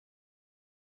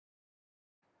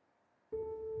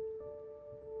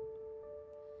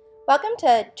Welcome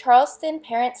to Charleston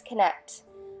Parents Connect.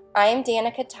 I am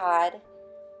Danica Todd,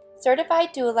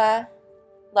 certified doula,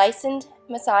 licensed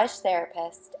massage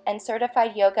therapist, and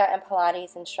certified yoga and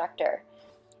Pilates instructor.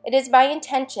 It is my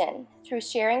intention, through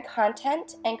sharing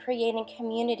content and creating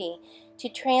community, to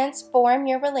transform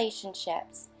your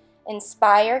relationships,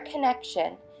 inspire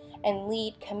connection, and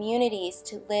lead communities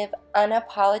to live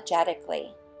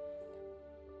unapologetically.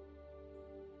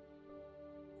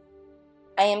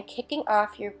 I am kicking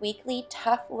off your weekly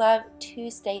Tough Love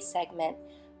Tuesday segment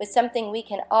with something we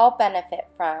can all benefit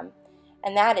from,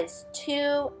 and that is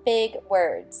two big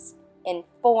words: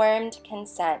 informed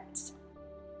consent.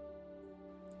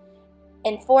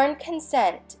 Informed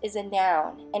consent is a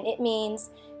noun, and it means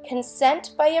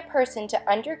consent by a person to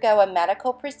undergo a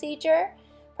medical procedure,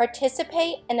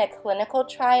 participate in a clinical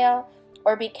trial,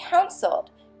 or be counseled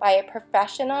by a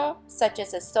professional such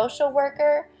as a social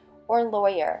worker or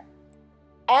lawyer,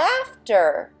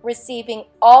 after receiving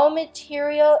all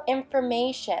material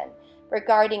information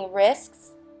regarding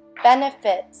risks,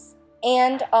 benefits,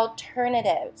 and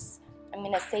alternatives. I'm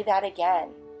going to say that again.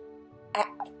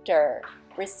 After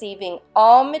receiving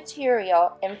all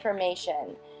material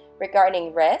information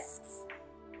regarding risks,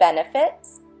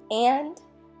 benefits, and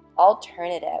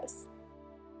alternatives.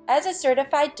 As a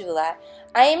certified doula,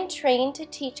 I am trained to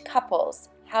teach couples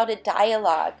how to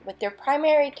dialogue with their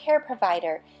primary care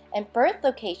provider and birth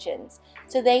locations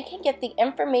so they can get the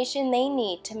information they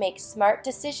need to make smart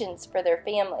decisions for their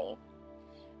family.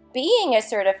 Being a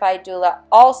certified doula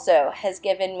also has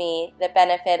given me the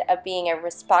benefit of being a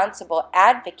responsible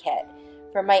advocate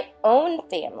for my own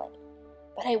family,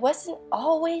 but I wasn't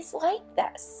always like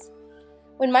this.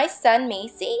 When my son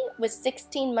Macy was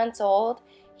 16 months old,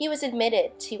 he was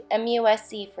admitted to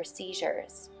MUSC for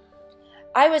seizures.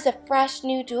 I was a fresh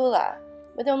new doula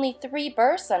with only 3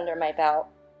 births under my belt.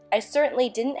 I certainly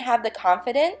didn't have the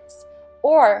confidence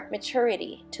or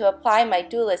maturity to apply my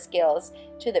doula skills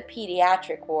to the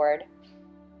pediatric ward.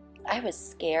 I was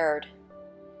scared.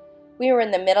 We were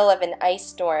in the middle of an ice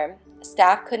storm.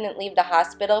 Staff couldn't leave the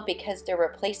hospital because their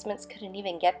replacements couldn't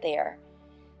even get there.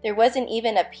 There wasn't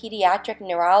even a pediatric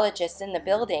neurologist in the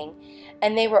building,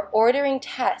 and they were ordering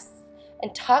tests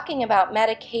and talking about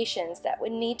medications that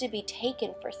would need to be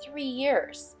taken for 3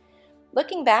 years.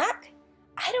 Looking back,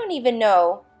 I don't even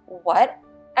know what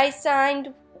I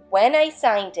signed, when I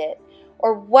signed it,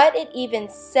 or what it even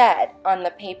said on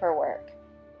the paperwork.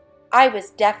 I was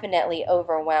definitely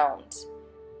overwhelmed.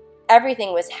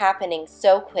 Everything was happening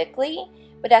so quickly,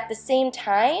 but at the same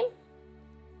time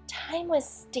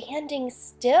was standing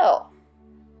still.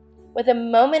 With a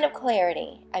moment of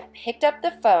clarity, I picked up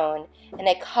the phone and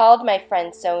I called my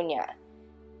friend Sonia.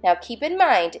 Now keep in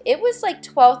mind, it was like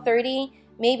 12:30,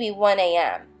 maybe 1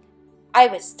 a.m. I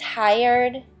was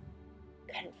tired,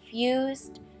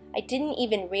 confused. I didn't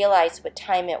even realize what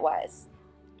time it was.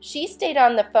 She stayed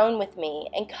on the phone with me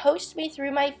and coached me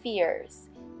through my fears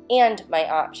and my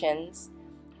options.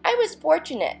 I was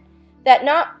fortunate that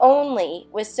not only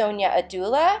was Sonia a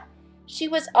doula, she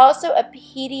was also a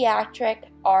pediatric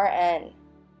RN.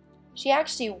 She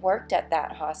actually worked at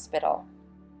that hospital.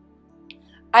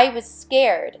 I was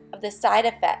scared of the side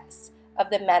effects of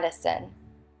the medicine,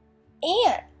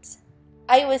 and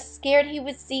I was scared he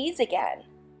would seize again.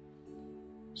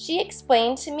 She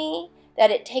explained to me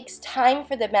that it takes time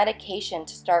for the medication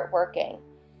to start working.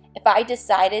 If I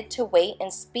decided to wait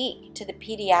and speak to the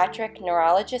pediatric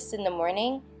neurologist in the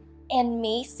morning and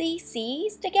Macy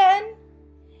seized again,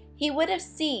 he would have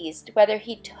seized whether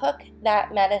he took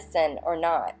that medicine or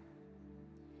not.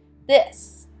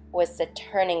 This was the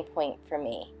turning point for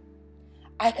me.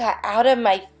 I got out of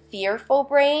my fearful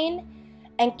brain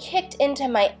and kicked into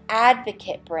my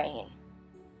advocate brain.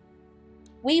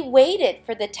 We waited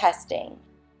for the testing,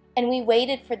 and we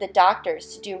waited for the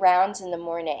doctors to do rounds in the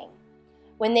morning.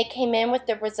 When they came in with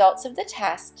the results of the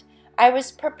test, I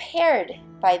was prepared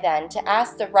by then to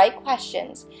ask the right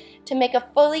questions to make a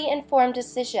fully informed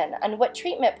decision on what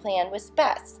treatment plan was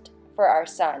best for our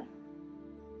son.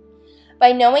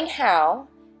 By knowing how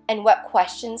and what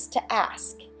questions to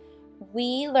ask,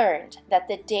 we learned that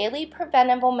the daily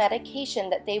preventable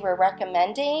medication that they were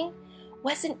recommending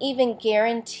wasn't even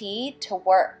guaranteed to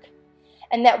work,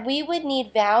 and that we would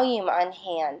need Valium on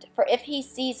hand for if he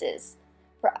seizes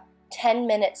for 10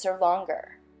 minutes or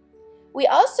longer. We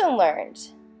also learned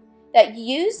that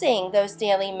using those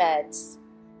daily meds,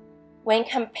 when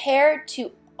compared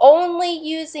to only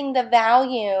using the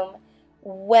Valium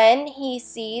when he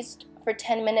seized for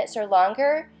 10 minutes or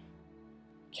longer,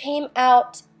 came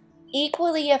out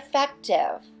equally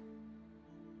effective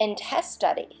in test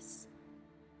studies.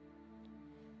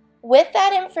 With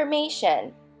that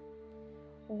information,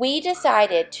 We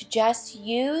decided to just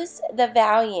use the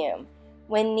Valium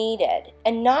when needed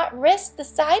and not risk the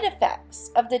side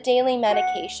effects of the daily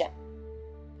medication.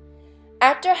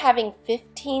 After having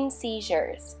 15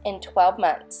 seizures in 12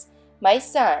 months, my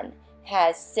son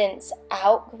has since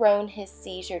outgrown his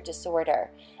seizure disorder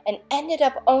and ended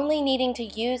up only needing to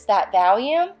use that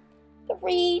Valium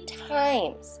 3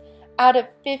 times out of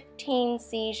 15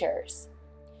 seizures.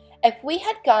 If we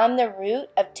had gone the route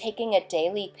of taking a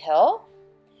daily pill,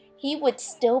 he would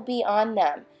still be on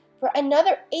them for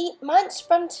another 8 months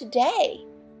from today.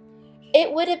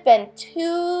 It would have been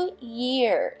 2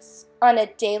 years on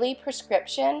a daily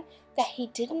prescription that he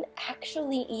didn't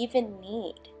actually even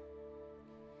need.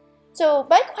 So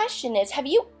my question is, have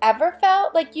you ever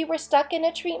felt like you were stuck in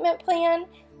a treatment plan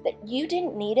that you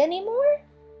didn't need anymore?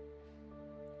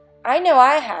 I know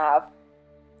I have.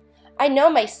 I know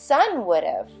my son would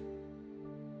have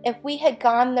if we had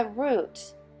gone the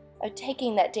route of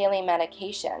taking that daily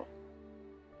medication.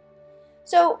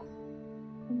 So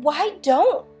why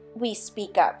don't we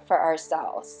speak up for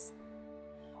ourselves?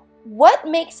 What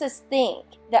makes us think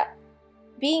that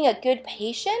being a good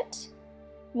patient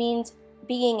means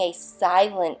being a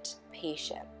silent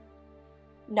patient,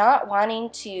 not wanting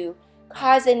to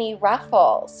cause any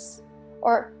ruffles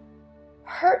or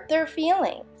hurt their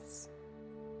feelings?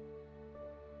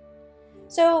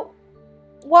 So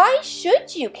why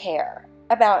should you care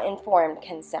about informed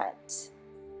consent?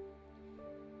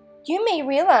 You may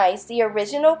realize the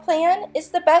original plan is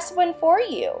the best one for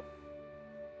you.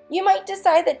 You might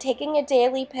decide that taking a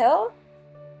daily pill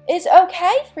is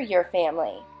okay for your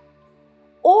family.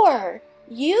 Or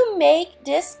you may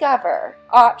discover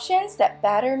options that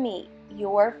better meet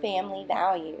your family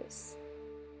values.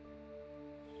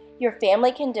 Your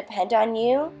family can depend on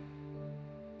you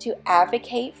to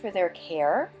advocate for their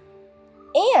care,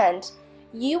 and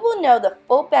you will know the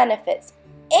full benefits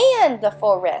and the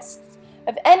full risks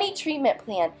of any treatment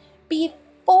plan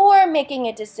before making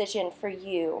a decision for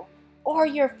you or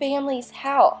your family's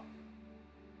health.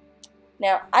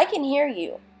 Now, I can hear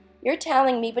you. You're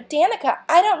telling me, but Danica,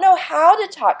 I don't know how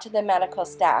to talk to the medical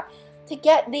staff to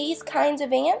get these kinds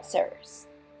of answers.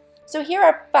 So here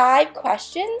are 5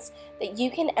 questions that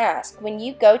you can ask when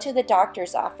you go to the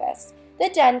doctor's office, the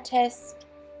dentist,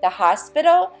 the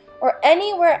hospital, or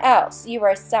anywhere else you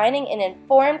are signing an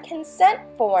informed consent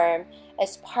form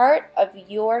as part of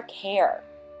your care.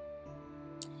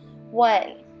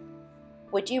 1.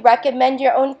 Would you recommend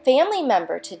your own family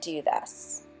member to do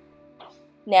this?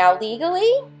 Now,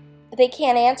 legally, they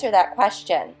can't answer that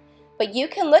question, but you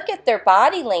can look at their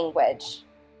body language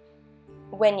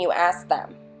when you ask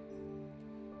them.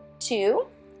 2,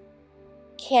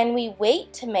 can we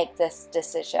wait to make this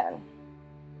decision?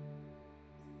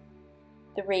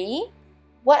 3,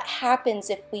 what happens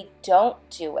if we don't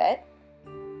do it?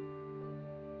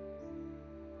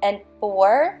 And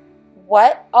 4,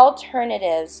 what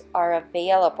alternatives are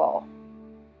available?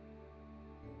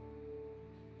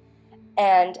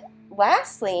 And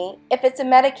lastly, if it's a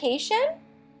medication,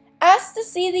 ask to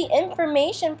see the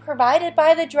information provided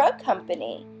by the drug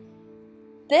company.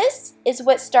 This is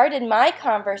what started my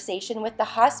conversation with the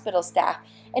hospital staff,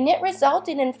 and it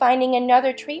resulted in finding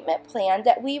another treatment plan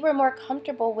that we were more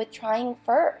comfortable with trying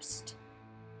first.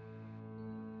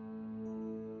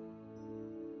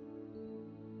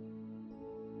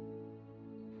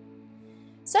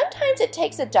 Sometimes it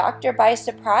takes a doctor by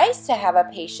surprise to have a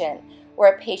patient or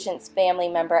a patient's family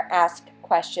member ask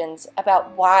questions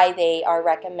about why they are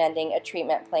recommending a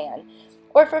treatment plan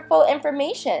or for full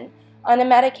information on a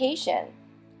medication.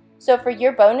 So for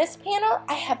your bonus panel,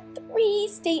 I have 3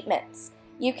 statements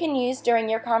you can use during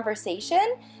your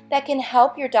conversation that can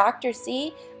help your doctor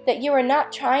see that you are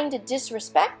not trying to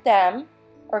disrespect them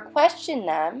or question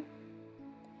them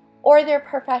or their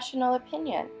professional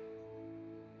opinion.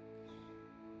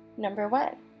 Number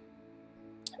 1,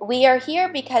 we are here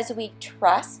because we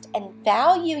trust and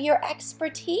value your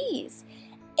expertise,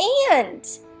 and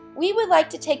we would like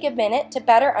to take a minute to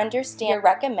better understand your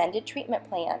recommended treatment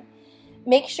plan.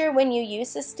 Make sure when you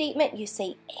use this statement you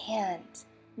say and,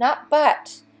 not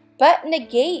but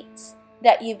negates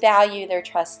that you value their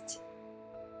trust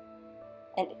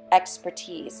and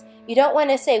expertise. You don't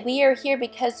want to say we are here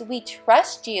because we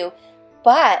trust you,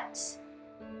 but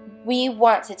we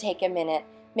want to take a minute.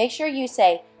 Make sure you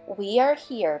say, we are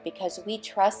here because we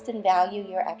trust and value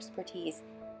your expertise,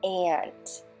 and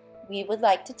we would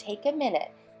like to take a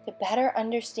minute to better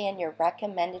understand your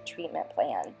recommended treatment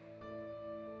plan.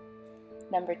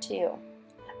 Number 2,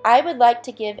 I would like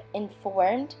to give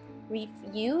informed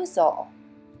refusal.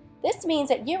 This means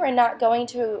that you are not going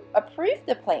to approve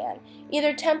the plan,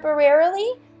 either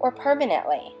temporarily or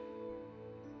permanently.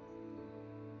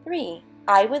 3,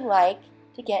 I would like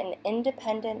to get an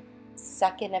independent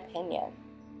second opinion.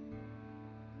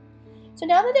 So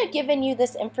now that I've given you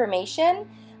this information,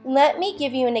 let me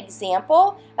give you an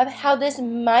example of how this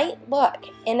might look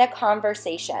in a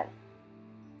conversation.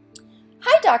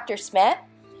 Hi, Dr. Smith.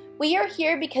 We are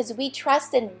here because we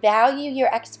trust and value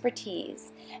your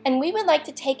expertise, and we would like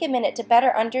to take a minute to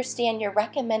better understand your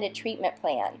recommended treatment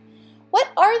plan. What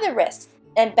are the risks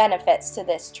and benefits to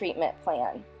this treatment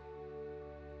plan?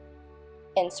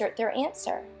 Insert their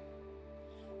answer.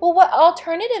 Well, what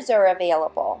alternatives are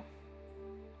available?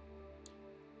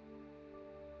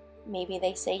 Maybe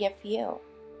they say a few.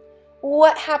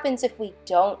 What happens if we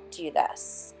don't do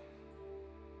this?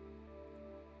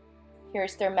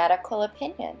 Here's their medical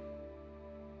opinion.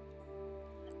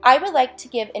 I would like to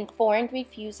give informed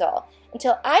refusal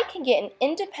until I can get an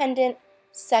independent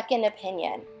second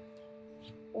opinion.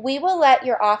 We will let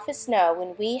your office know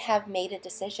when we have made a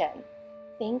decision.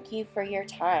 Thank you for your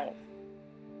time.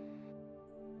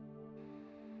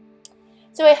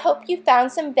 So I hope you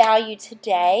found some value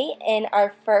today in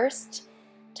our first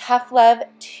Tough Love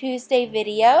Tuesday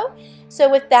video. So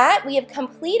with that, we have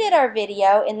completed our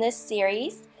video in this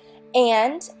series,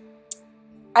 and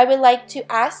I would like to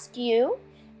ask you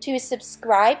to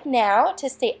subscribe now to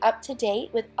stay up to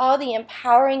date with all the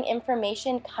empowering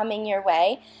information coming your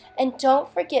way. And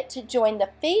don't forget to join the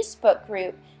Facebook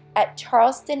group at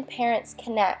Charleston Parents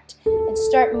Connect and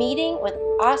start meeting with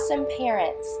awesome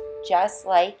parents just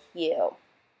like you.